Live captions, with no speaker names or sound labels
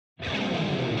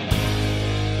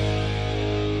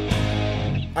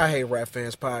I Hate Rap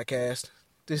Fans podcast.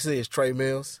 This is Trey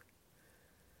Mills.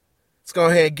 Let's go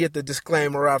ahead and get the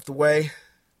disclaimer out the way.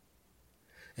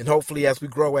 And hopefully as we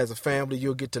grow as a family,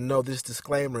 you'll get to know this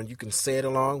disclaimer and you can say it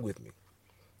along with me.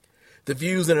 The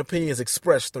views and opinions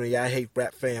expressed on the I Hate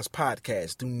Rap Fans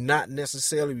podcast do not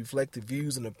necessarily reflect the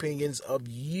views and opinions of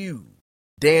you.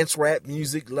 Dance rap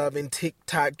music loving,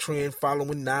 TikTok trend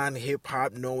following, non-hip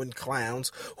hop knowing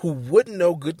clowns who wouldn't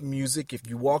know good music if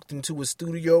you walked into a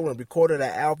studio and recorded an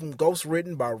album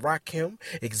ghostwritten by Rakim,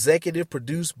 executive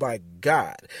produced by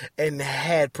God, and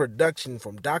had production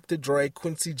from Dr. Dre,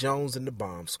 Quincy Jones, and the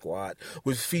Bomb Squad,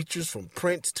 with features from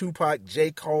Prince, Tupac,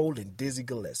 J. Cole, and Dizzy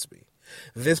Gillespie.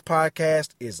 This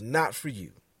podcast is not for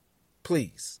you.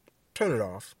 Please, turn it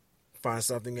off. Find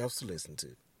something else to listen to.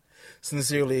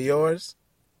 Sincerely yours,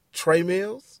 Trey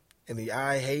Mills, and the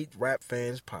I Hate Rap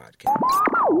Fans podcast.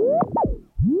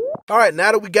 All right,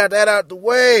 now that we got that out the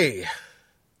way,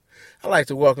 I'd like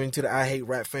to welcome you to the I Hate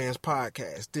Rap Fans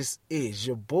podcast. This is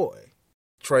your boy,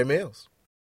 Trey Mills.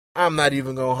 I'm not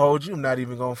even going to hold you. I'm not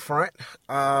even going to front.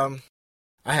 I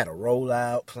had a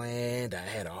rollout planned. I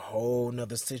had a whole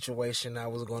nother situation I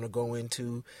was going to go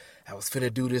into. I was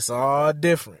finna do this all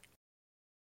different.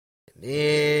 And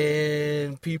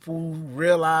then people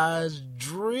realized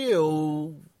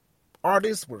drill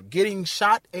artists were getting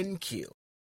shot and killed.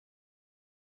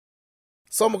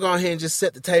 So I'm going to go ahead and just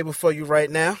set the table for you right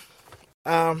now.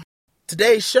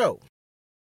 Today's show,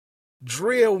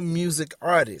 drill music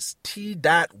artist T.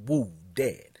 Woo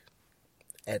dead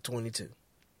at 22.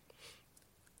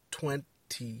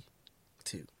 22.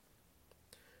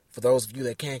 For those of you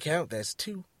that can't count, that's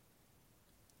 2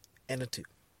 and a 2.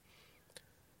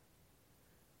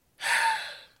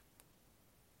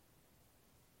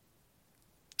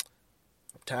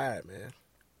 I'm tired, man.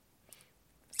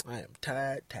 I am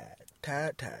tired.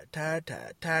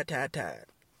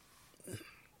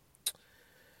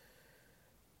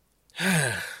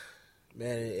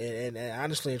 Man, and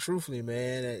honestly and truthfully,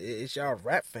 man, it's y'all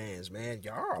rap fans, man.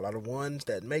 Y'all are the ones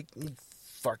that make me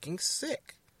fucking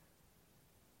sick.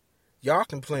 Y'all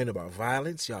complain about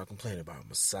violence. Y'all complain about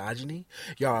misogyny.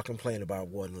 Y'all complain about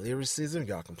wanting lyricism.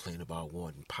 Y'all complain about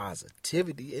wanting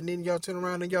positivity. And then y'all turn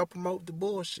around and y'all promote the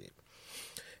bullshit.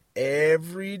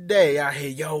 Every day I hear,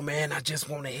 yo, man, I just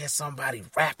want to hear somebody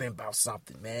rapping about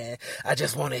something, man. I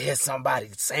just want to hear somebody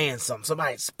saying something.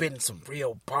 Somebody spitting some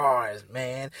real bars,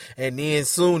 man. And then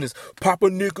soon as pop a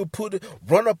nigga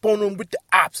run up on him with the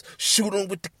ops, shoot him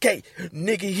with the K.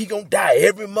 Nigga, he gonna die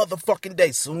every motherfucking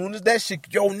day. Soon as that shit,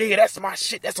 yo, nigga, that's my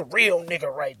shit. That's a real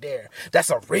nigga right there. That's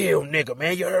a real nigga,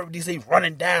 man. You heard these, he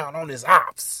running down on his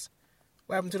ops.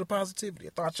 What happened to the positivity?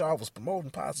 I thought y'all was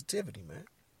promoting positivity, man.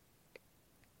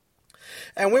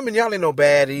 And women, y'all ain't no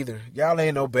bad either. Y'all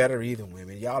ain't no better either,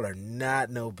 women. Y'all are not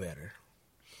no better.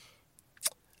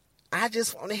 I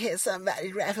just want to hear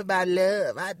somebody rap about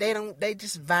love. They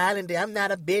just violent. I'm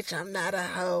not a bitch. I'm not a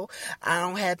hoe. I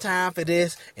don't have time for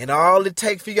this. And all it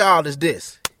take for y'all is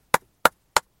this.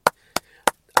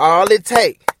 All it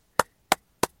take.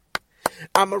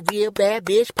 I'm a real bad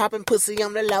bitch, popping pussy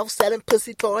on the low, selling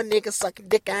pussy for a nigga, sucking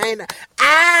dick. I ain't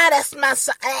that's my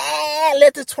son.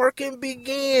 Let the twerking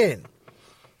begin.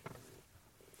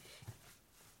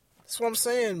 That's what I'm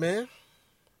saying, man.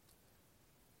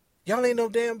 Y'all ain't no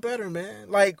damn better, man.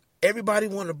 Like, everybody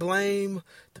want to blame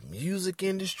the music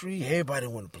industry. Everybody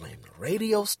want to blame the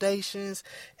radio stations.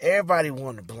 Everybody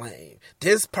want to blame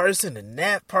this person and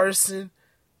that person.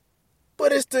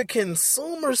 But it's the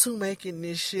consumers who making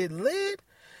this shit lit.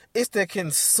 It's the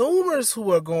consumers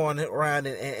who are going around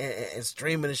and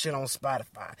streaming the shit on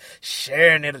Spotify,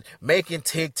 sharing it, making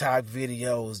TikTok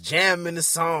videos, jamming the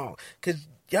song. Cause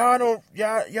y'all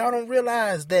don't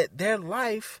realize that their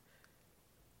life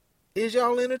is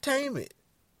y'all entertainment.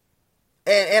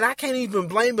 And I can't even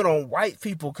blame it on white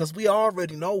people, because we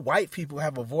already know white people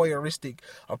have a voyeuristic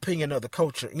opinion of the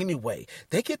culture anyway.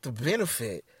 They get the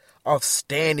benefit of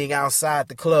standing outside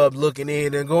the club looking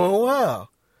in and going, wow,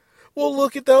 well,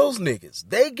 look at those niggas.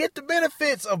 They get the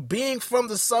benefits of being from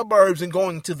the suburbs and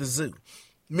going to the zoo.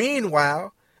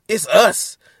 Meanwhile, it's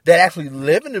us that actually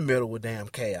live in the middle of damn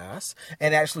chaos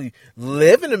and actually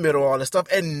live in the middle of all this stuff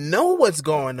and know what's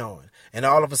going on. And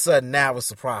all of a sudden, now it's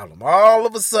a problem. All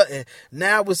of a sudden,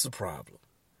 now it's a problem.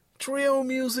 Drill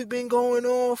music been going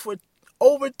on for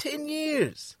over 10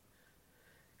 years.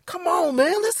 Come on,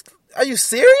 man. Are you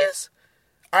serious?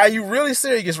 Are you really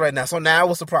serious right now? So now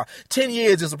what's the problem? 10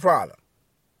 years is a problem.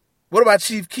 What about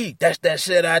Chief Keef? That's that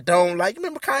shit I don't like.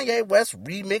 Remember Kanye West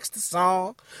remixed the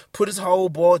song, put his whole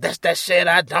boy, that's that shit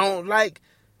I don't like.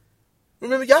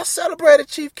 Remember y'all celebrated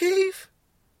Chief Keef?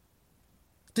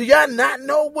 Do y'all not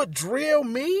know what drill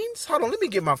means? Hold on, let me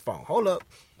get my phone. Hold up.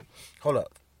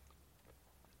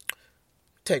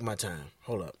 Take my time.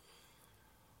 Hold up.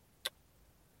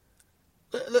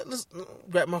 Let's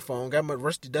grab my phone. Got my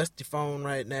rusty, dusty phone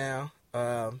right now.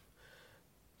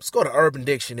 Let's go to Urban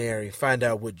Dictionary and find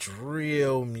out what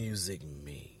drill music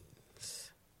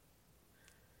means.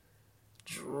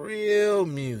 Drill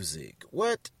music.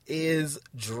 What is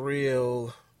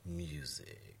drill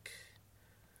music?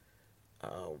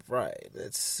 All right,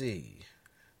 let's see.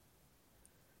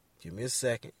 Give me a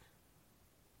second.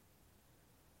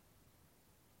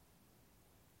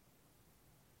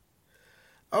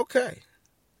 Okay.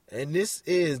 And this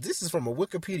is from a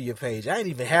Wikipedia page. I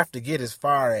didn't even have to get as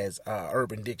far as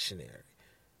Urban Dictionary.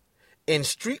 In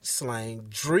street slang,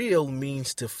 drill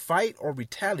means to fight or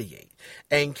retaliate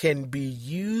and can be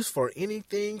used for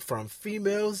anything from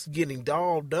females getting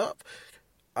dolled up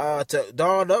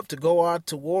to go out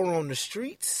to war on the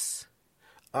streets.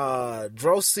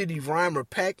 Dro City rhymer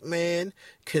Pac-Man,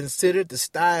 considered the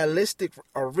stylistic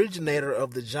originator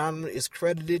of the genre, is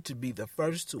credited to be the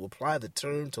first to apply the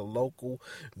term to local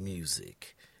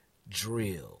music.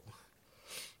 Drill.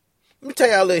 Let me tell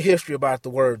y'all a little history about the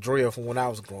word drill from when I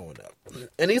was growing up.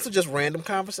 And these are just random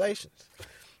conversations.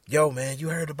 Yo, man, you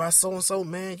heard about so-and-so,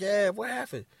 man? Yeah, what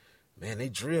happened? Man, they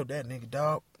drilled that nigga,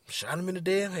 dog. Shot him in the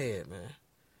damn head, man.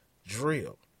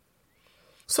 Drill.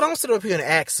 So don't sit up here and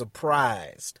act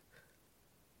surprised.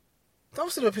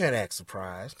 Don't sit up here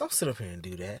and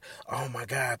do that. Oh my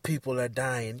God, people are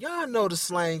dying. Y'all know the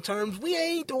slang terms. We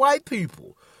ain't the white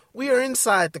people. We are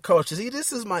inside the culture. See,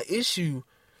 this is my issue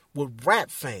with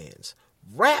rap fans.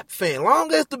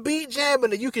 Long as the beat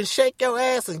jamming and you can shake your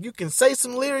ass and you can say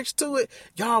some lyrics to it,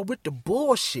 y'all with the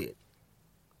bullshit.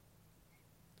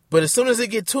 But as soon as it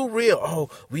get too real, oh,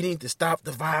 we need to stop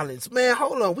the violence. Man,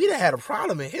 hold on. We done had a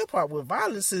problem in hip-hop with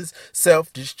violence is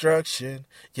self-destruction.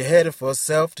 You're headed for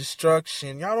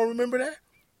self-destruction. Y'all don't remember that?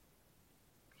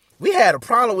 We had a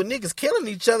problem with niggas killing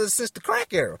each other since the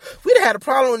crack era. We done had a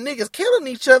problem with niggas killing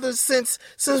each other since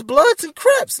Bloods and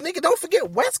Crips. Nigga, don't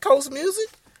forget West Coast music.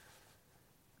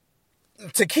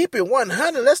 To keep it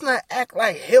 100, let's not act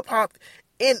like hip-hop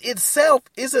in itself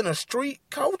isn't a street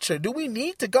culture. Do we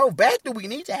need to go back? Do we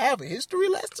need to have a history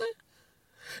lesson?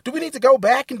 Do we need to go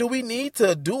back and do we need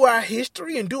to do our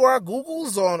history and do our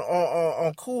Googles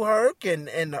on Kool Herc and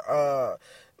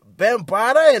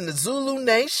Bambaataa and the Zulu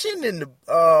Nation and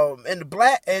the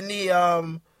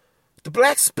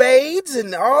Black Spades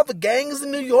and all the gangs in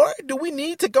New York? Do we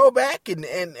need to go back and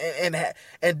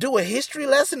do a history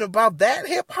lesson about that?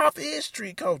 Hip hop is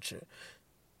street culture.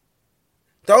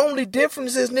 The only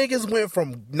difference is niggas went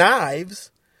from knives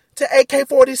to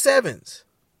AK-47s.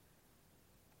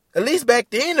 At least back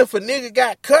then, if a nigga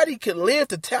got cut, he could live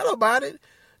to tell about it.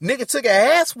 Nigga took a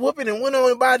ass whooping and went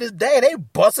on about his day. They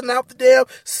busting out the damn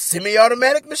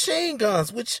semi-automatic machine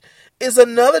guns, which is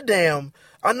another damn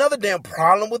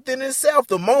problem within itself.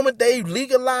 The moment they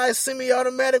legalized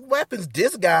semi-automatic weapons,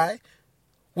 this guy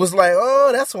was like, oh,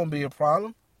 that's gonna be a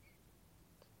problem.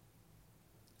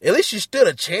 At least you stood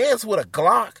a chance with a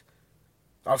Glock,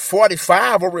 a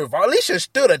 45, or revolver. At least you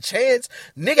stood a chance.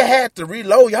 Nigga had to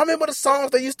reload. Y'all remember the songs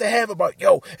they used to have about,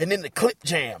 yo, and then the clip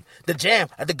jam, the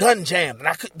gun jam. And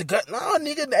the gun, no,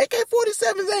 nigga, the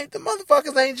AK-47s the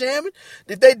motherfuckers ain't jamming.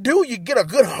 If they do, you get a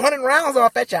good 100 rounds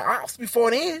off at your ops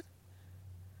before then.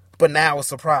 But now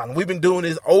it's a problem. We've been doing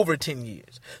this over 10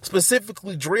 years.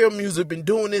 Specifically, drill music been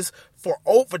doing this for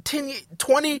over 10 years.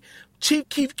 Chief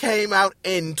Keef came out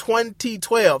in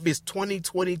 2012. It's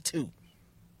 2022.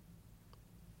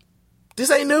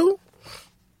 This ain't new.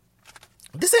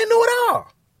 This ain't new at all.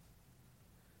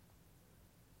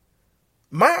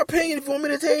 My opinion, if you want me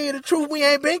to tell you the truth, we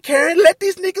ain't been caring. Let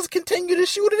these niggas continue to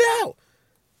shoot it out.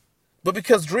 But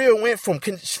because drill went from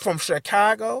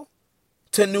Chicago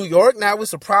to New York, now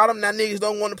it's a problem. Now niggas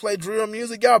don't want to play drill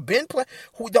music. Y'all been playing.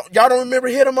 Y'all don't remember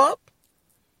Hit 'Em Up?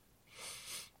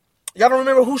 Y'all don't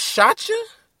remember Who Shot You?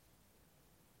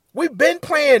 We've been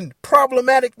playing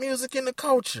problematic music in the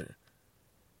culture.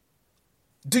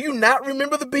 Do you not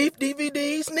remember the Beef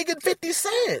DVDs? Nigga, 50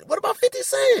 Cent. What about 50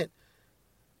 Cent?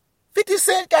 50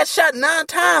 Cent got shot 9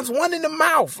 times, one in the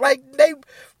mouth. Like,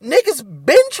 niggas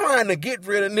been trying to get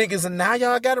rid of niggas, and now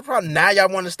y'all got a problem. Now y'all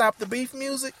want to stop the beef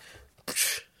music?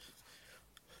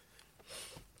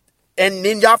 And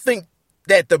then y'all think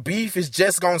that the beef is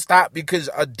just gonna stop because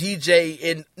a DJ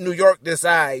in New York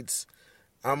decides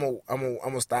I'm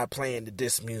gonna stop playing the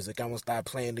diss music. I'm gonna stop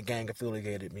playing the gang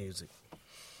affiliated music.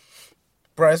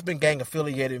 Bro, it's been gang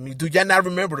affiliated music. Do y'all not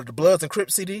remember the Bloods and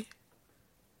Crips CD?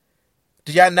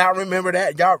 Do y'all not remember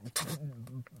that? Y'all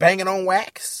banging on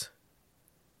wax?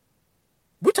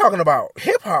 talking about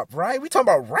hip hop, right? We talking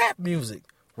about rap music,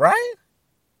 right?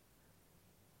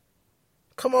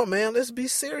 Come on, man. Let's be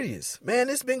serious. Man,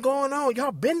 it's been going on.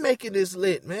 Y'all been making this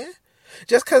lit, man.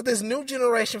 Just because this new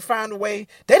generation found a way,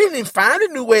 they didn't even find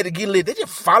a new way to get lit. They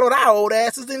just followed our old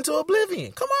asses into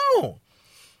oblivion. Come on.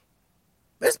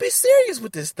 Let's be serious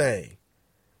with this thing.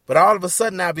 But all of a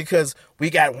sudden now, because we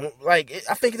got, like,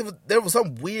 I think there was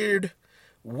some weird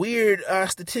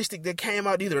statistic that came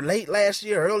out either late last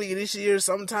year or early this year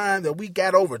sometime that we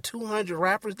got over 200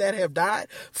 rappers that have died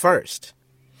first.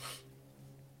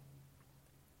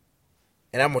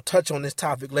 And I'm going to touch on this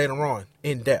topic later on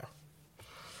in depth.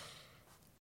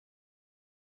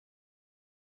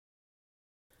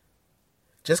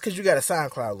 Just because you got a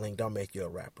SoundCloud link don't make you a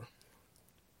rapper.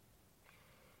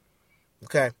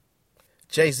 Okay?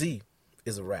 Jay-Z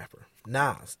is a rapper.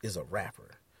 Nas is a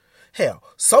rapper. Hell,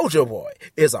 Soulja Boy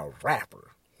is a rapper.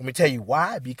 Let me tell you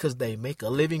why. Because they make a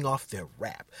living off their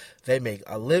rap. They make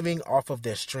a living off of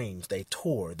their streams. They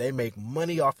tour. They make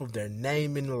money off of their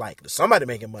name and likeness. Somebody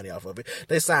making money off of it.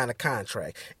 They sign a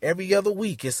contract. Every other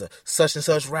week, it's a such and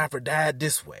such rapper died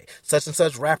this way. Such and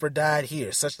such rapper died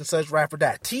here. Such and such rapper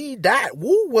died. T. Dot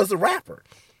Wu was a rapper.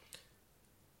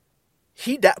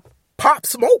 He died. Pop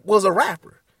Smoke was a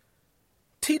rapper.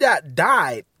 T. Dot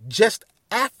died just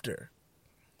after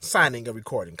signing a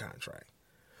recording contract.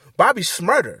 Bobby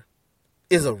Shmurda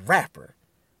is a rapper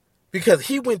because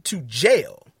he went to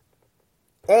jail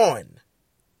on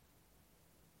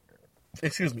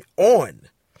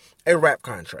a rap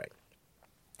contract.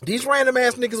 These random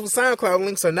ass niggas with SoundCloud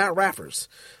links are not rappers.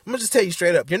 I'm gonna just tell you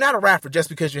straight up. You're not a rapper just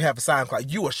because you have a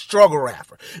SoundCloud. You a struggle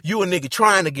rapper. You a nigga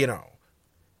trying to get on.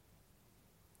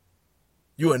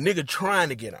 You a nigga trying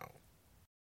to get on.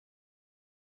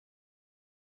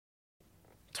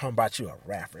 Talking about you a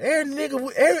rapper. Every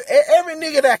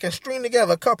nigga that can string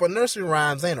together a couple of nursery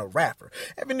rhymes ain't a rapper.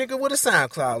 Every nigga with a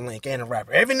SoundCloud link ain't a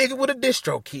rapper. Every nigga with a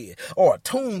DistroKid or a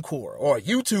TuneCore or a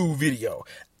YouTube video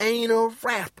ain't a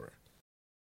rapper.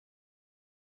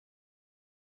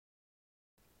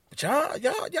 But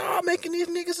y'all making these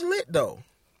niggas lit though.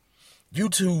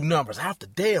 YouTube numbers off the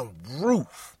damn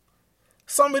roof.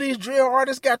 Some of these drill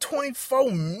artists got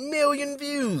 24 million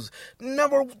views.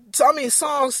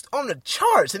 Songs on the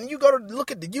charts. And you go to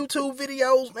look at the YouTube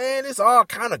videos, man, it's all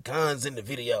kind of guns in the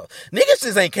video. Niggas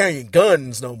just ain't carrying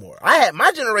guns no more.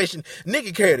 My generation,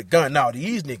 nigga carried a gun. No,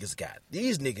 these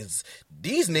niggas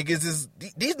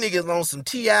on some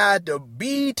T.I. the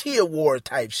BET award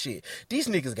type shit. These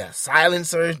niggas got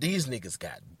silencers. These niggas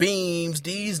got beams.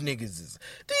 These niggas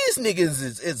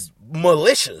is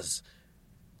militias.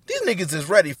 These niggas is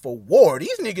ready for war.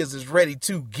 These niggas is ready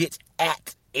to get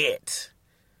at it.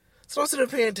 So don't sit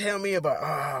up here and tell me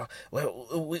about,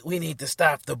 we need to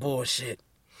stop the bullshit.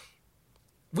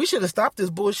 We should have stopped this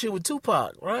bullshit with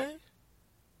Tupac, right?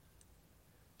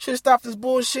 Should have stopped this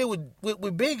bullshit with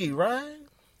Biggie, right?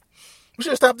 We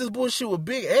should have stopped this bullshit with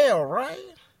Big L, right?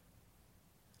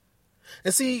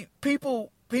 And see,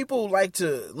 people like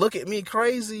to look at me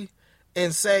crazy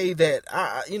and say that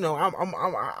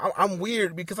I'm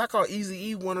weird because I call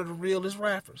Eazy-E one of the realest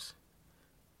rappers.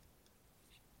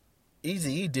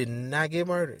 Eazy-E did not get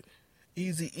murdered.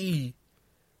 Eazy-E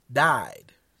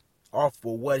died off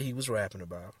of what he was rapping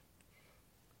about.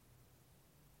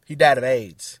 He died of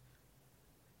AIDS.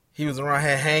 He was around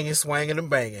here hanging, swanging, and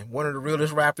banging. One of the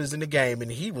realest rappers in the game,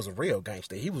 and he was a real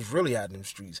gangster. He was really out in them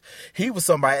streets. He was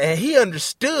somebody, and he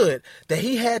understood that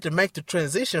he had to make the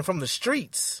transition from the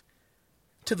streets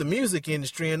to the music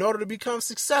industry in order to become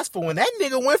successful. And that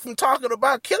nigga went from talking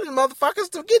about killing motherfuckers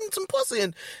to getting some pussy.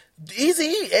 And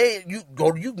Eazy-E, hey, you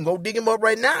can go dig him up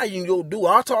right now. You can go do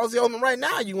autopsy on him right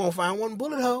now. You won't find one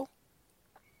bullet hole.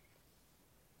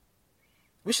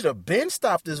 We should have been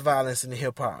stopped this violence in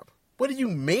hip hop. What do you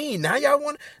mean? Now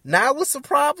what's the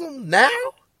problem? Now?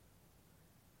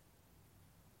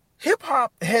 Hip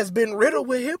hop has been riddled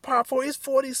with hip hop for its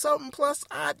 40-something plus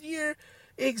odd year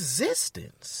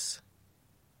existence.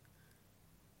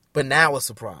 But now it's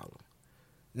a problem.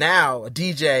 Now a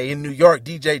DJ in New York,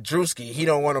 DJ Drewski, he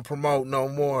don't want to promote no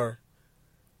more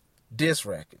diss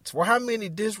records. Well, how many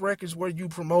diss records were you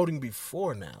promoting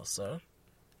before now, sir?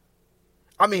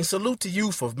 I mean, salute to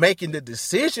you for making the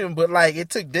decision, but like it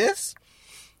took this?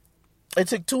 It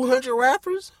took 200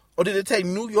 rappers? Or did it take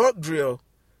New York drill?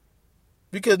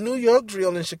 Because New York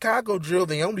drill and Chicago drill,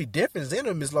 the only difference in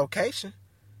them is location.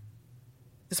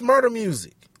 It's murder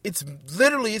music. It's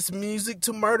music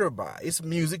to murder by. It's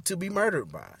music to be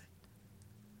murdered by.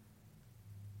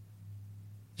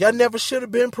 Y'all never should have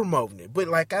been promoting it. But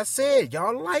like I said,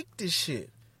 y'all like this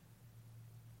shit.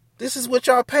 This is what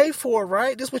y'all pay for,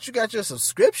 right? This is what you got your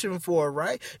subscription for,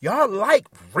 right? Y'all like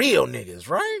real niggas,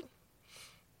 right?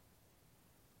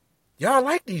 Y'all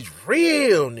like these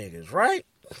real niggas, right?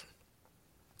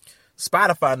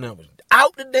 Spotify numbers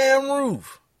out the damn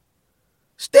roof.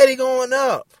 Steady going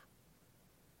up.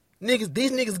 These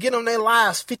niggas get on their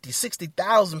lives 50,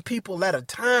 60,000 people at a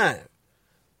time.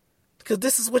 Because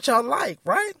this is what y'all like,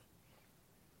 right?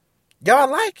 Y'all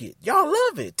like it. Y'all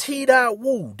love it.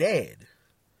 T.Woo, dead.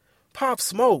 Pop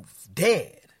Smoke,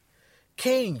 dead.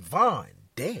 King Von,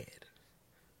 dead.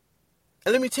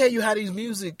 And let me tell you how these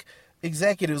music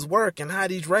executives work and how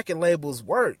these record labels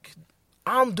work.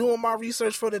 I'm doing my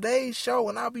research for today's show,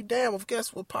 and I'll be damned if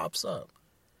guess what pops up.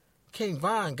 King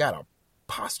Von got a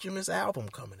posthumous album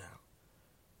coming out.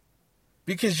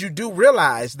 Because you do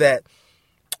realize that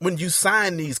when you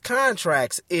sign these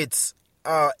contracts, it's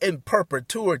in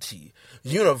perpetuity,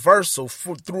 universal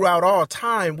throughout all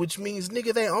time, which means,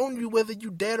 nigga, they own you whether you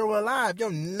dead or alive.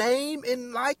 Your name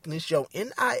and likeness, your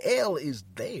NIL is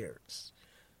theirs.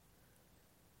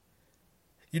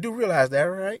 You do realize that,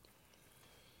 right?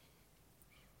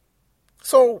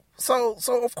 So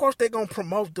of course they're gonna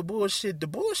promote the bullshit. The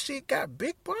bullshit got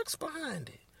big bucks behind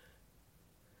it.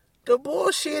 The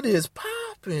bullshit is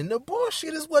popping. The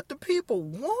bullshit is what the people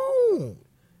want.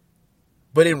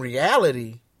 But in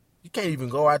reality, you can't even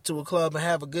go out to a club and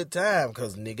have a good time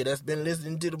because nigga that's been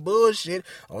listening to the bullshit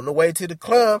on the way to the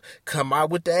club come out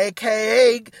with the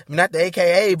AKA, not the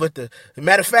AKA, but the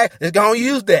matter of fact, it's gonna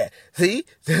use that. See?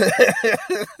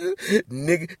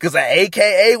 Nigga, because an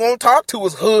AKA won't talk to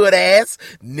his hood ass.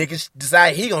 Nigga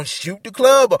decide he gonna shoot the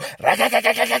club up.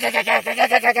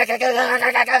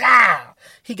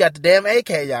 He got the damn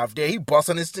AK out there. He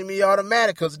busting his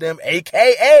semi-automatic because the damn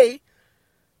AKA.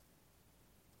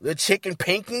 The chicken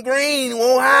pink and green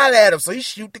won't holler at him, so he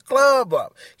shoot the club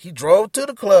up. He drove to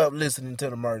the club listening to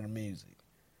the murder music.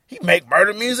 He make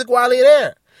murder music while he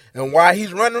there. And while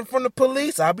he's running from the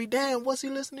police, I'll be damned, what's he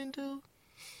listening to?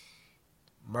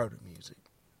 Murder music.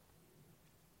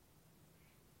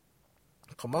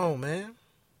 Come on, man.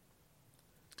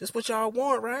 This what y'all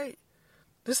want, right?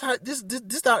 This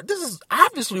is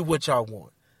obviously what y'all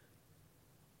want.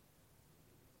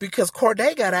 Because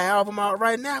Cordae got an album out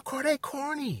right now. Cordae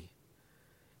corny.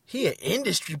 He an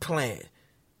industry plant.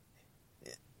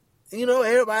 You know,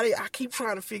 everybody, I keep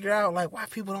trying to figure out, like, why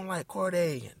people don't like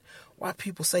Cordae and why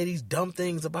people say these dumb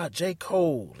things about J.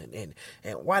 Cole and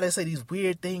why they say these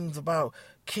weird things about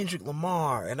Kendrick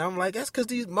Lamar. And I'm like, that's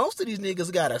because most of these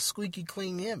niggas got a squeaky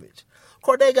clean image.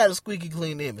 Cordae got a squeaky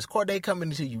clean image. Cordae coming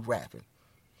into you rapping.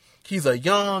 He's a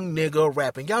young nigga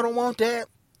rapping. Y'all don't want that?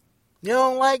 You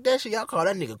don't like that shit? Y'all call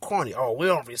that nigga corny. Oh, we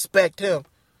don't respect him.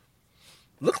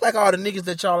 Looks like all the niggas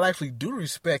that y'all actually do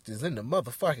respect is in the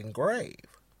motherfucking grave.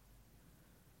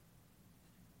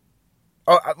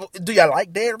 Oh, do y'all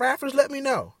like dead rappers? Let me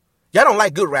know. Y'all don't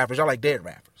like good rappers. Y'all like dead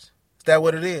rappers. Is that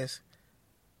what it is?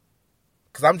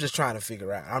 Because I'm just trying to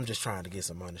figure out. I'm just trying to get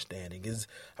some understanding. Is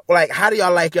like, how do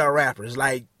y'all like y'all rappers?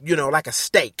 Like, you know, like a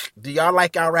steak. Do y'all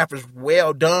like y'all rappers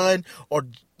well done or,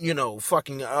 you know,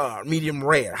 fucking medium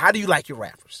rare? How do you like your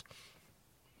rappers?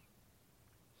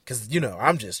 Because, you know,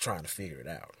 I'm just trying to figure it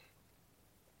out.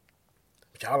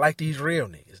 But y'all like these real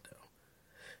niggas, though.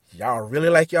 Y'all really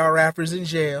like y'all rappers in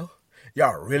jail.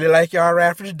 Y'all really like y'all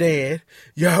rappers dead.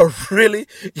 Y'all really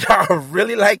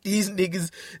like these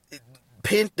niggas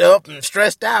pent up and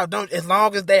stressed out. Don't, as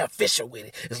long as they official with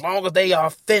it. As long as they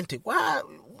authentic. Why?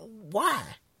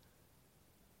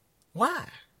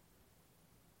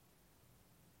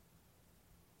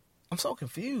 I'm so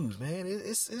confused, man.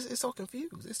 It's so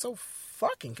confused. It's so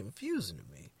fucking confusing to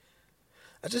me.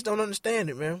 I just don't understand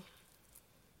it, man.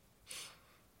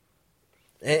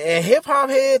 And hip hop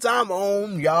heads, I'm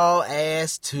on y'all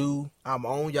ass too.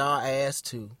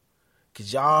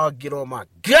 Cause y'all get on my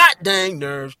goddamn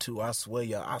nerves too. I swear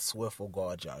for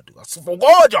God y'all do. I swear for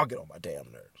God y'all get on my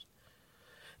damn nerves.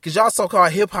 Cause y'all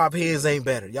so-called hip-hop heads ain't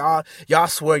better. Y'all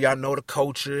swear y'all know the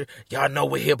culture. Y'all know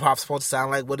what hip-hop's supposed to sound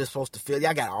like, what it's supposed to feel.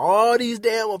 Y'all got all these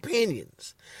damn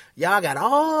opinions. Y'all got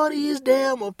all these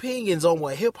damn opinions on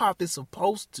what hip-hop is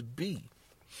supposed to be.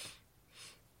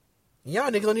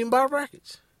 Y'all niggas don't even buy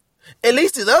records. At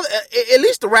least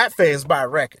the rap fans buy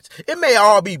records. It may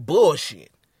all be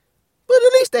bullshit, but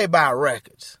at least they buy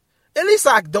records. At least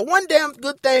the one damn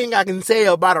good thing I can say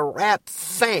about a rap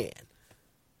fan.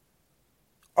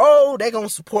 Oh, they gonna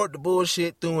support the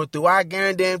bullshit through and through. I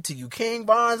guarantee you, King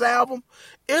Von's album,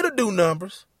 it'll do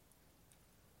numbers.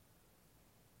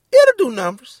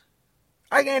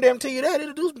 I guarantee you that.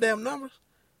 It'll do some damn numbers.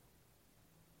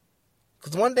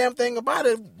 Because one damn thing about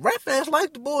it, rap fans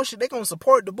like the bullshit. They gonna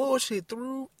support the bullshit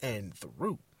through and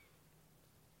through.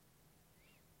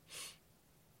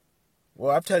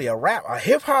 Well, I'm telling you, a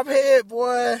hip hop head,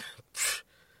 boy.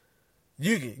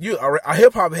 A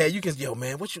hip hop head. You can, yo,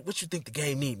 man. What you think the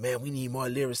game need, man? We need more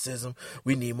lyricism.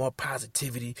 We need more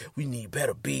positivity. We need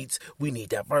better beats. We need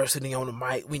diversity on the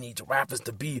mic. We need the rappers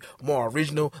to be more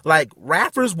original. Like,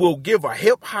 rappers will give a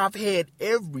hip hop head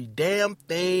every damn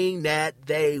thing that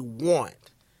they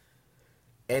want,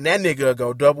 and that nigga will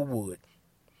go double wood,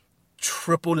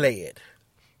 triple lead.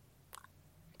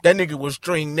 That nigga will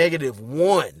string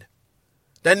 -1.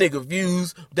 That nigga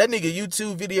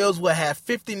YouTube videos will have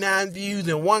 59 views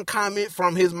and 1 comment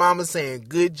from his mama saying,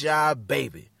 "Good job,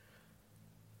 baby."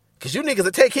 Cause you niggas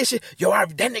will take his shit. Yo,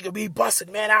 that nigga be busted,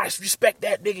 man. I respect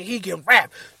that nigga. He can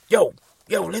rap. Yo,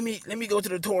 let me go to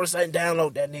the Torrent site and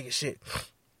download that nigga shit.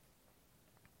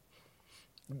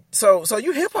 So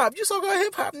you hip hop, you so-called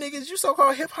hip hop niggas, you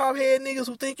so-called hip hop head niggas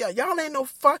who think y'all ain't no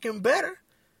fucking better.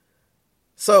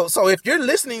 So if you're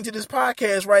listening to this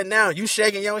podcast right now, you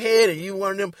shaking your head and you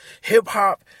one of them hip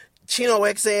hop Chino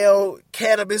XL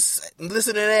cannabis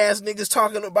listening ass niggas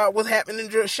talking about what's happening,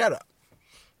 just shut up.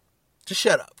 Just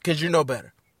shut up, because you know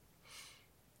better.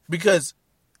 Because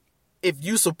if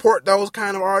you support those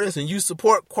kind of artists and you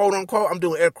support, quote unquote, I'm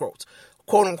doing air quotes,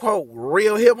 quote unquote,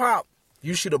 real hip hop,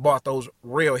 you should have bought those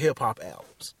real hip hop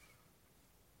albums.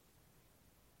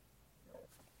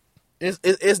 It's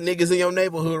niggas in your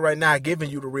neighborhood right now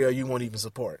giving you the real you won't even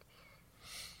support.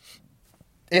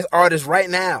 It's artists right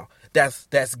now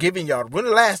that's giving y'all. When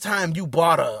the last time you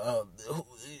bought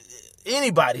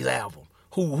anybody's album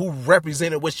who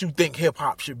represented what you think hip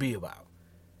hop should be about?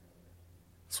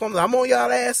 So I'm on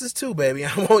y'all asses too, baby.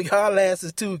 I'm on y'all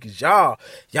asses too, cause y'all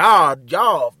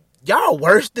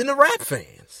worse than the rap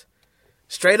fans,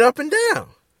 straight up and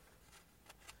down.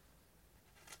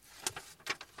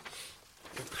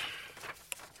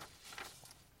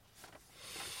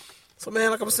 So,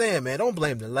 man, like I'm saying, man, don't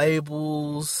blame the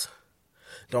labels.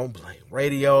 Don't blame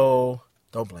radio.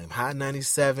 Don't blame Hot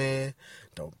 97.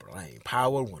 Don't blame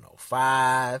Power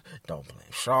 105. Don't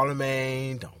blame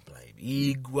Charlemagne. Don't blame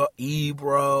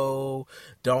Ebro.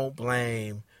 Don't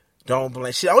blame.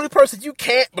 Shit, the only person you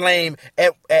can't blame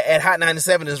at Hot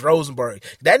 97 is Rosenberg.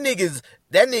 That nigga's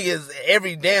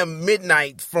every damn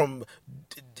midnight from...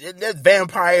 That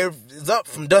vampire is up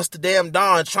from dusk to damn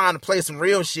dawn trying to play some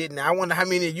real shit, and I wonder how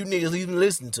many of you niggas even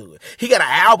listen to it. He got an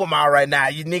album out right now,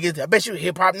 you niggas. I bet you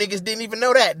hip-hop niggas didn't even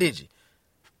know that, did you?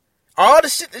 All the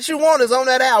shit that you want is on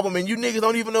that album, and you niggas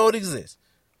don't even know it exists.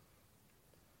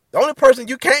 The only person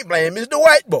you can't blame is the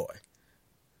white boy.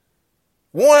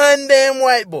 One damn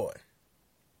white boy.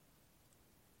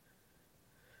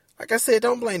 Like I said,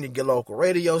 don't blame your local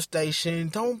radio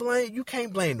station. You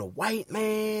can't blame the white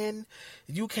man.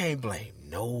 You can't blame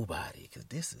nobody, because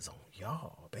this is on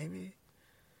y'all, baby.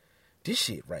 This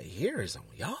shit right here is on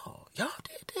y'all. Y'all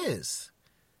did this.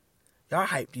 Y'all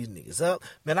hyped these niggas up.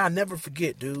 Man, I'll never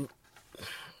forget, dude.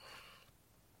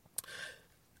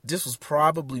 This was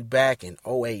probably back in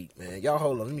 2008, man. Y'all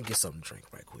hold on. Let me get something to drink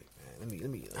right quick, man. Let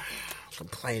me I'm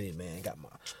complaining, man. Got my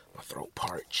throat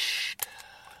parched.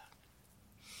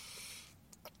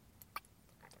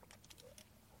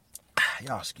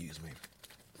 Y'all excuse me.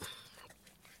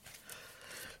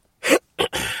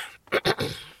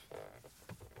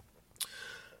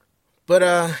 But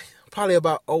probably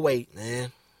about 2008,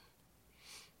 man.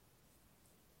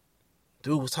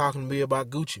 Dude was talking to me about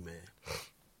Gucci, man.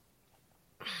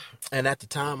 And at the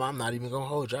time, I'm not even gonna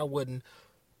hold you, I wasn't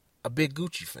a big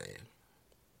Gucci fan.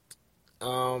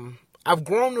 I've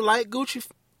grown to like Gucci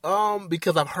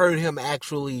because I've heard him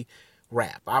actually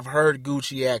rap. I've heard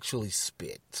Gucci actually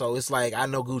spit. So it's like, I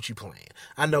know Gucci playing.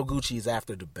 I know Gucci is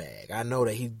after the bag. I know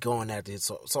that he's going after it.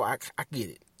 So I get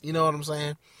it. You know what I'm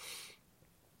saying?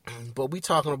 But we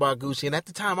talking about Gucci, and at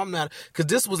the time I'm not, because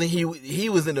this was he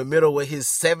was in the middle of his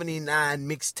 79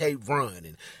 mixtape run,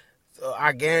 and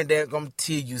I guarantee I'm gonna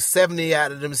tell you 70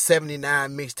 out of them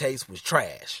 79 mixtapes was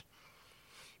trash,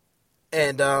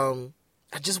 and I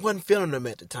just wasn't feeling them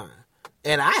at the time.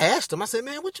 And I asked him, I said,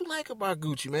 man, what you like about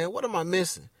Gucci, man? What am I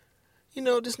missing? You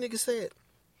know, this nigga said,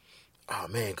 oh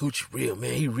man, Gucci real,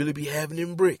 man. He really be having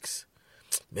them bricks,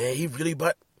 man. He really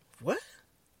bought what?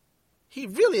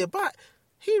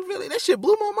 That shit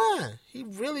blew my mind. He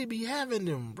really be having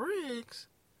them bricks.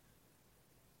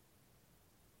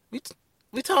 We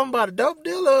talking about a dope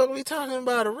dealer, or we talking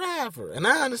about a rapper? And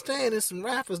I understand there's some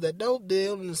rappers that dope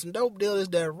deal and some dope dealers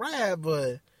that rap,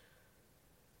 but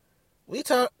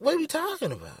what are we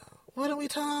talking about? What are we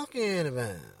talking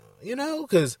about? You know,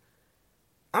 because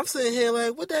I'm sitting here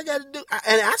like, what that got to do?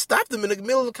 And I stopped him in the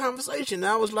middle of the conversation.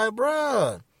 And I was like,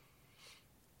 bruh, what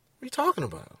are you talking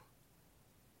about?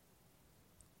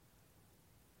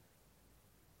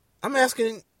 I'm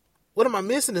asking, what am I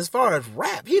missing as far as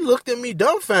rap? He looked at me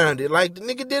dumbfounded, like the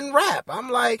nigga didn't rap. I'm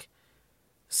like,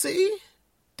 see,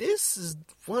 this is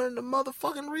one of the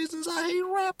motherfucking reasons I hate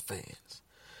rap fans.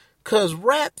 Because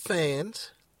rap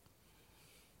fans,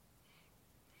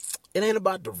 it ain't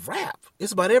about the rap.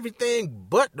 It's about everything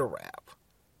but the rap.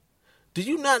 Do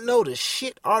you not know the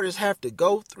shit artists have to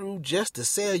go through just to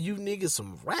sell you niggas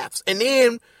some raps? And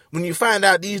then, when you find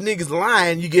out these niggas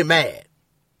lying, you get mad.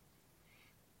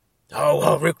 Oh,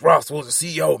 well, Rick Ross was a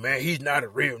CEO, man. He's not a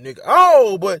real nigga.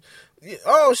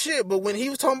 Oh, shit. But when he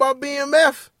was talking about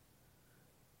BMF,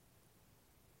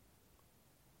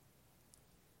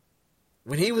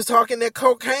 when he was talking that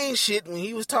cocaine shit, when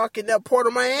he was talking that Port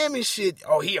of Miami shit,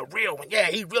 oh, he a real one.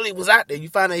 Yeah, he really was out there. You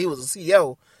find out he was a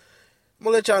CEO. I'm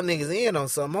gonna let y'all niggas in on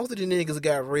something. Most of these niggas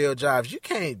got real jobs. You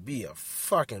can't be a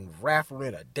fucking rapper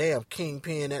and a damn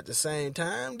kingpin at the same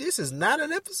time. This is not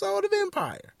an episode of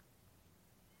Empire.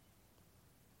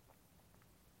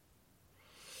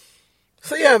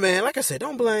 So yeah, man, like I said,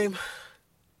 don't blame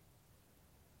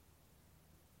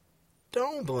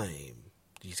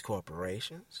these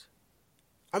corporations.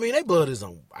 I mean, they blood is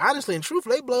on, honestly and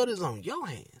truthfully, they blood is on your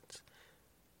hands.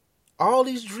 All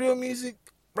these drill music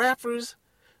rappers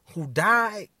who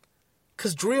died,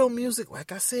 because drill music,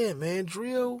 like I said, man,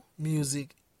 drill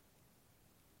music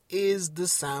is the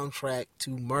soundtrack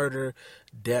to murder,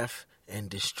 death, and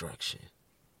destruction.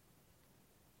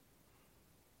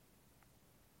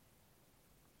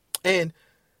 And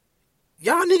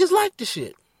y'all niggas like the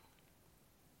shit.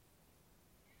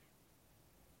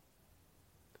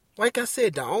 Like I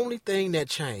said, the only thing that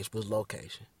changed was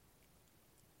location.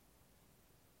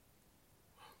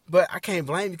 But I can't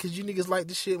blame you because you niggas liked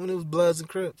the shit when it was Bloods and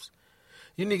Crips.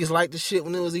 You niggas liked the shit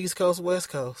when it was East Coast, West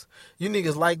Coast. You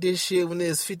niggas liked this shit when it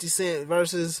was 50 Cent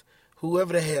versus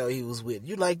whoever the hell he was with.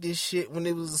 You like this shit when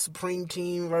it was the Supreme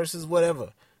Team versus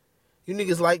whatever. You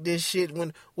niggas like this shit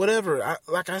when whatever.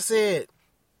 Like I said,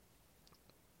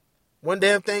 one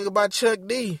damn thing about Chuck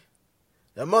D.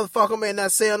 That motherfucker may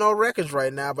not sell no records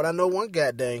right now, but I know one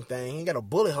goddamn thing. He ain't got a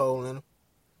bullet hole in him.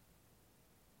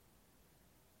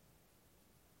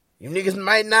 You niggas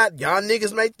might not, y'all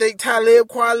niggas may think Talib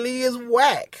Kweli is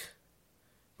whack.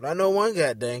 But I know one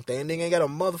goddamn thing. Nigga ain't got a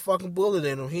motherfucking bullet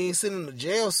in him. He ain't sitting in a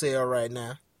jail cell right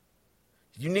now.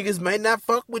 You niggas may not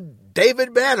fuck with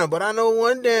David Banner, but I know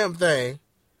one damn thing.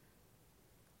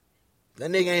 That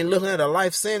nigga ain't looking at a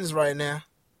life sentence right now.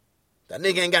 That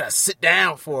nigga ain't got to sit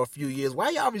down for a few years.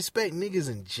 Why y'all respect niggas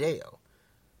in jail?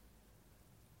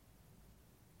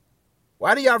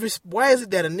 Why is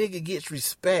it that a nigga gets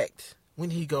respect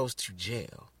when he goes to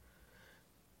jail?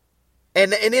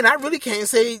 And then I really can't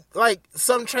say, like,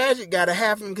 something tragic got to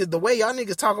happen, because the way y'all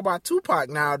niggas talk about Tupac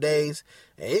nowadays,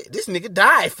 this nigga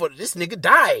died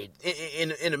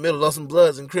in the middle of some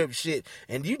Bloods and Crips shit,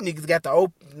 and you niggas got the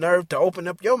nerve to open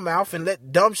up your mouth and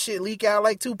let dumb shit leak out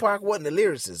like Tupac wasn't the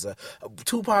lyricist,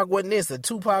 Tupac wasn't this, or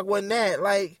Tupac wasn't that.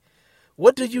 Like,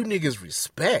 what do you niggas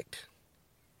respect?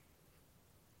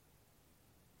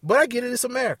 But I get it, it's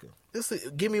America.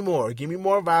 Give me more. Give me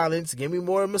more violence. Give me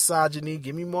more misogyny.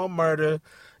 Give me more murder.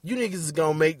 You niggas is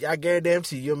gonna make, I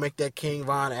guarantee you'll make that King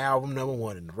Von album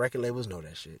 #1. And the record labels know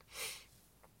that shit.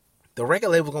 The record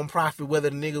label gonna profit whether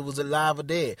the nigga was alive or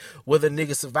dead. Whether the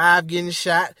nigga survive getting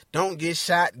shot, don't get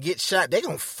shot, get shot. They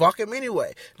gonna fuck him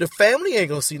anyway. The family ain't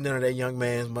gonna see none of that young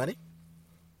man's money.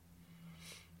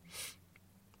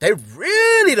 They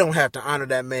really don't have to honor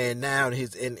that man now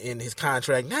in his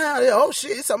contract. Now, oh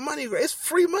shit, it's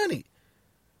free money.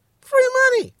 Free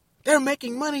money. They're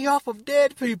making money off of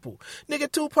dead people.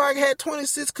 Nigga, Tupac had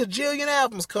 26 kajillion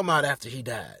albums come out after he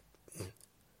died.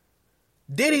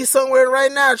 Diddy somewhere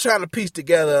right now trying to piece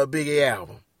together a Biggie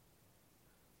album.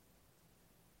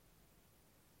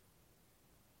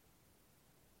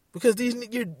 Because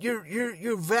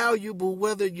you're valuable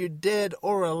whether you're dead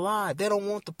or alive. They don't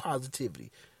want the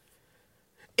positivity.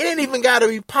 It ain't even got to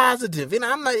be positive. And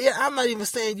I'm not even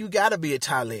saying you got to be a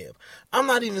Talib. I'm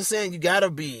not even saying you got to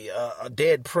be a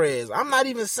dead Prez. I'm not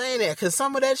even saying that, because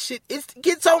some of that shit, it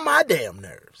gets on my damn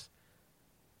nerves.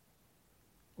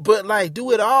 But, like,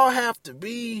 do it all have to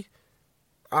be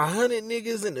 100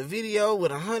 niggas in the video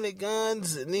with 100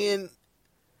 guns, and then,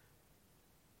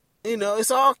 you know, it's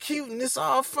all cute and it's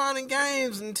all fun and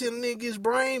games until niggas'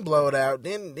 brain blowed out.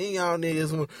 Then y'all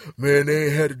niggas, man, they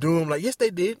ain't had to do them. Like, yes,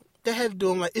 they did. They had to do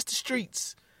them. Like, it's the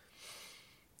streets.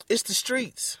 It's the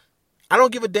streets. I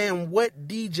don't give a damn what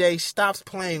DJ stops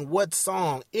playing what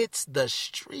song. It's the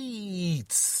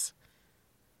streets.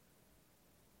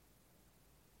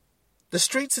 The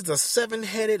streets is a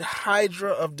 7-headed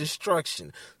hydra of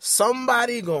destruction.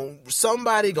 Somebody gonna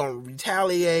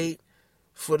retaliate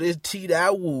for this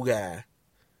T.Woo guy,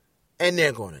 and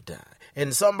they're going to die.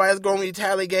 And somebody's going to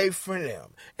retaliate for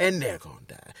them, and they're going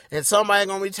to die. And somebody's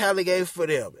going to retaliate for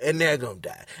them, and they're going to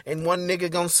die. And one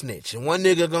nigga going to snitch, and one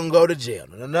nigga going to go to jail,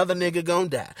 and another nigga going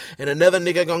to die, and another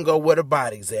nigga going to go where the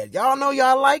body's at. Y'all know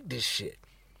y'all like this shit.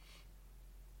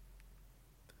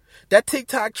 That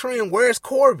TikTok trend, where's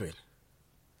Corbin?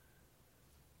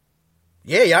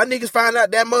 Yeah, y'all niggas find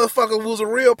out that motherfucker was a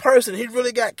real person. He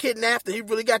really got kidnapped and he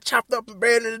really got chopped up and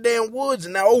buried in the damn woods.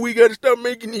 And now, we gotta start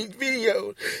making these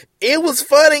videos. It was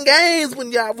fun and games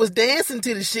when y'all was dancing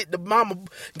to the shit. The mama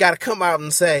gotta come out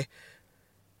and say,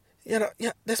 yeah,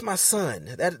 that's my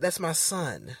son. That's my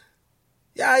son.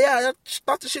 Yeah, I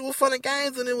thought the shit was fun and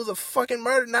games and it was a fucking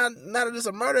murder. Now that it's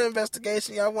a murder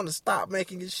investigation, y'all want to stop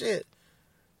making your shit.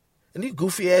 And these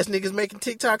goofy ass niggas making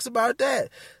TikToks about that.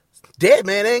 Dead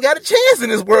man ain't got a chance in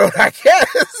this world, I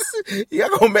guess. Y'all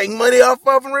gonna make money off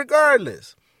of them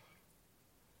regardless.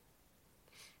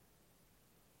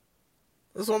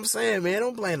 That's what I'm saying, man.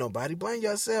 Don't blame nobody. Blame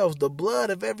yourselves. The blood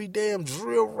of every damn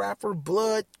drill rapper,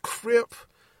 blood, crip,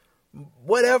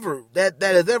 whatever that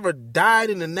has ever died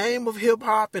in the name of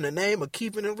hip-hop, in the name of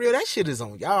keeping it real, that shit is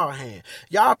on y'all hand.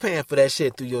 Y'all paying for that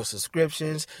shit through your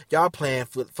subscriptions. Y'all paying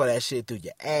for that shit through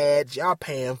your ads. Y'all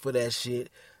paying for that shit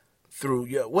through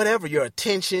your whatever, your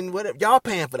attention, whatever. Y'all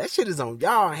paying for that shit is on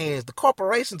y'all hands. The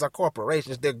corporations are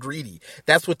corporations. They're greedy.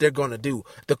 That's what they're going to do.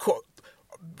 The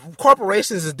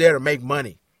corporations is there to make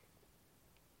money.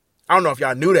 I don't know if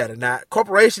y'all knew that or not.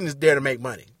 Corporation is there to make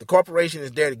money. The corporation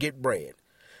is there to get bread.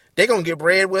 They're going to get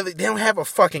bread whether they don't have a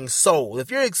fucking soul. If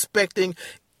you're expecting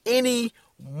any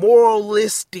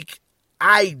moralistic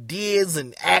ideas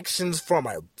and actions from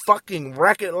a fucking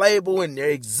record label and their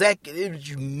executives,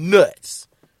 you nuts.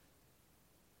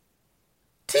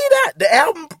 T-Dot, the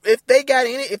album, if they got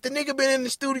in it, if the nigga been in the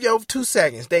studio for 2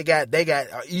 seconds, they got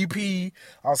an EP,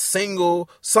 a single,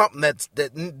 something that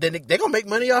they gonna make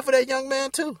money off of that young man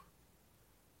too.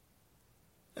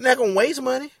 They're not gonna waste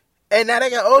money. And now they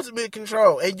got ultimate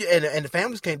control. And the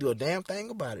families can't do a damn thing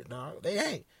about it, dog. They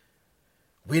ain't.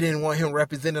 We didn't want him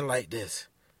represented like this.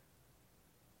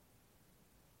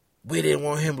 We didn't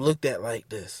want him looked at like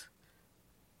this.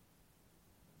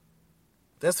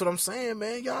 That's what I'm saying,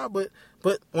 man, y'all. But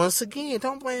once again,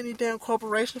 don't blame any damn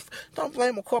corporation. Don't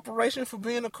blame a corporation for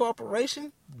being a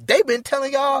corporation. They've been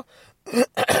telling y'all,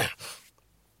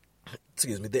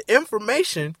 excuse me, the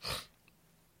information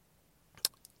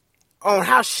on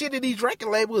how shitty these record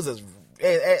labels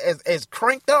is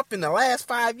cranked up in the last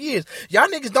 5 years. Y'all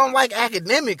niggas don't like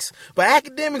academics, but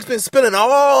academics been spilling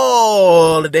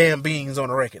all the damn beans on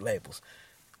the record labels.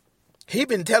 He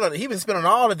been spilling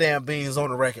all the damn beans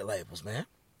on the record labels, man.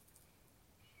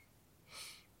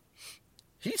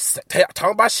 He's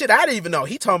talking about shit I didn't even know.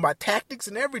 He talking about tactics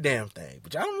and every damn thing.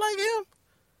 But y'all don't like him?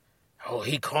 Oh,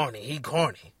 he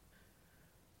corny.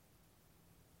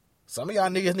 Some of y'all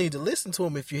niggas need to listen to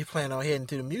him if you plan on heading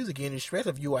to the music industry.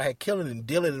 If you out here killing and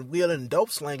dealing and wheeling and dope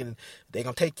slanging, they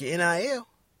gonna take your NIL.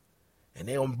 And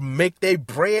they gonna make their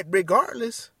bread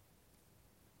regardless.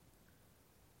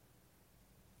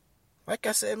 Like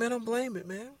I said, man, don't blame it,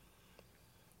 man.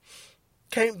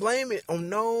 Can't blame it on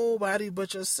nobody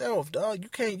but yourself, dog.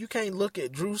 You can't look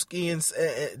at Drewski and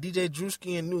DJ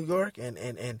Drewski in New York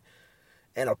and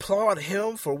applaud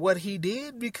him for what he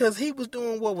did because he was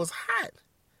doing what was hot.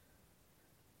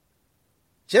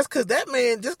 Just cause that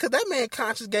man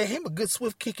conscience gave him a good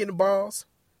swift kick in the balls.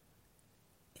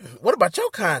 What about your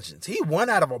conscience? He one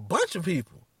out of a bunch of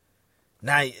people.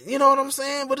 Now, you know what I'm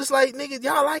saying? But it's like, nigga,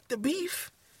 y'all like the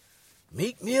beef.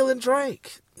 Meek Mill and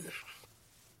Drake.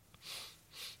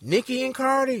 Nicki and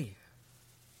Cardi.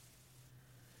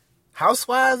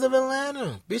 Housewives of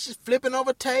Atlanta. Bitches flipping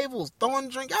over tables, throwing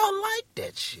drink. Y'all like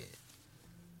that shit.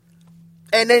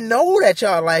 And they know that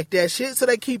y'all like that shit, so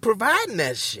they keep providing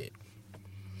that shit.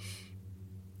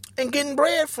 And getting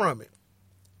bread from it.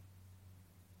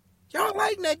 Y'all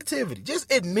like negativity.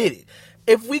 Just admit it.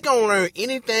 If we gonna learn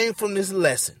anything from this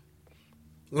lesson,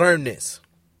 learn this.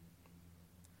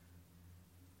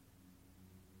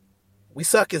 We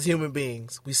suck as human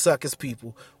beings. We suck as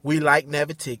people. We like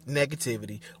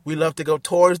negativity. We love to go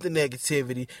towards the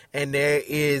negativity. And there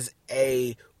is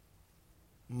a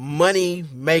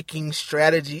money-making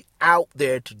strategy out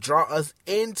there to draw us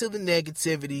into the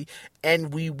negativity.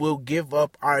 And we will give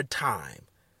up our time.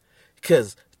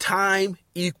 Because time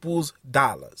equals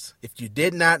dollars. If you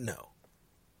did not know.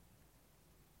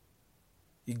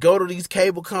 You go to these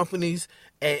cable companies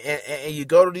and you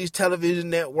go to these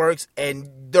television networks, and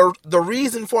the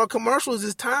reason for commercials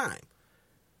is time.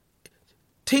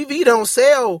 TV don't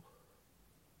sell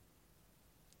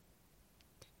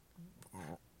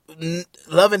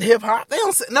Love and Hip Hop. They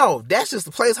don't say, no, that's just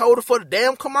a placeholder for the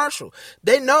damn commercial.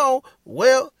 They know,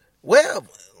 well,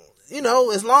 you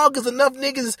know, as long as enough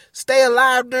niggas stay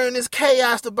alive during this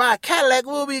chaos to buy a Cadillac,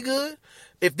 we'll be good.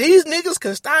 If these niggas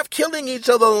can stop killing each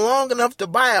other long enough to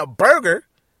buy a burger,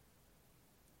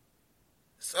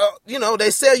 so, you know, they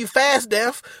sell you fast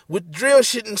death with drill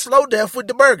shit and slow death with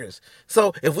the burgers.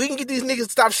 So if we can get these niggas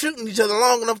to stop shooting each other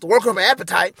long enough to work up an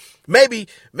appetite, maybe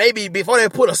before they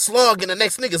put a slug in the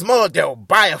next nigga's mug, they'll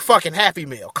buy a fucking Happy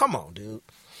Meal. Come on, dude.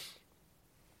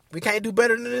 We can't do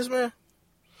better than this, man.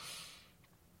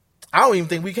 I don't even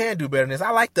think we can do better than this.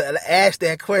 I like to ask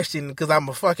that question because I'm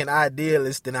a fucking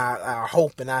idealist and I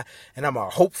hope and I'm a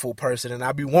hopeful person and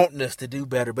I be wanting us to do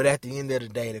better. But at the end of the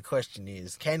day, the question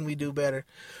is, can we do better?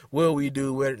 Will we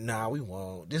do better? Nah, we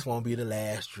won't. This won't be the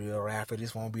last drill rapper.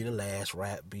 This won't be the last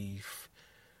rap beef.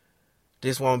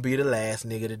 This won't be the last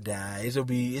nigga to die.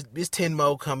 It's 10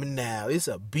 more coming now. It's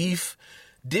a beef.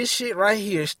 This shit right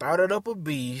here started up a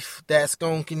beef that's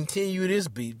gonna continue this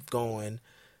beef going.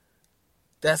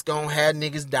 That's gonna have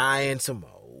niggas dying some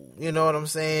more. You know what I'm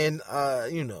saying?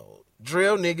 You know,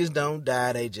 drill niggas don't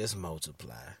die, they just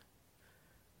multiply.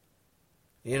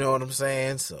 You know what I'm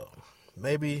saying? So,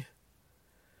 maybe,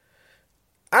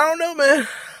 I don't know, man.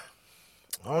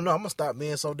 I don't know. I'm gonna stop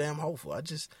being so damn hopeful.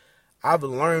 I've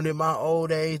learned in my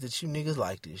old age that you niggas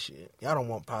like this shit. Y'all don't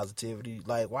want positivity.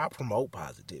 Like, why promote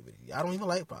positivity? I don't even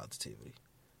like positivity.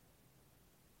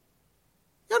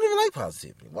 Y'all don't even like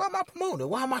positivity. Why am I promoting it?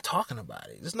 Why am I talking about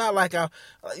it? It's not like y'all,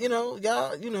 it'll be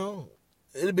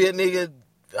a nigga,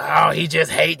 oh, he just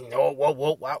hating.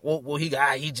 Oh,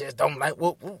 he just don't like,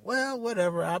 well,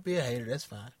 whatever. I'll be a hater. That's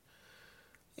fine.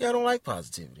 Y'all don't like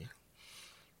positivity.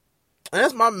 And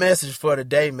that's my message for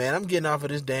today, man. I'm getting off of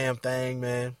this damn thing,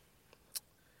 man.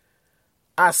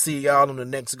 I see y'all on the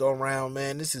next go round,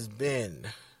 man. This has been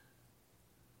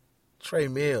Trey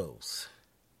Mills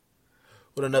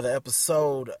with another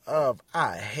episode of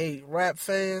I Hate Rap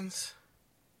Fans.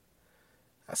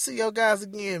 I see y'all guys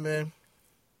again, man.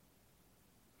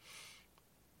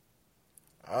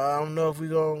 I don't know if we're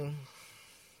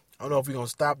gonna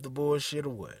stop the bullshit or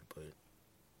what, but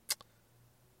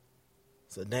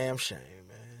it's a damn shame,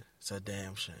 man. It's a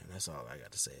damn shame. That's all I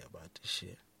got to say about this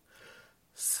shit.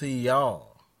 See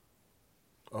y'all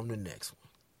on the next one.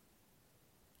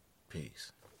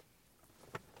 Peace.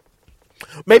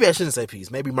 Maybe I shouldn't say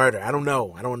peace. Maybe murder. I don't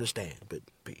know. I don't understand. But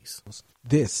peace.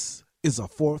 This is a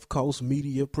Fourth Coast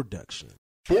Media production.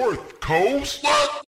 Fourth Coast? What?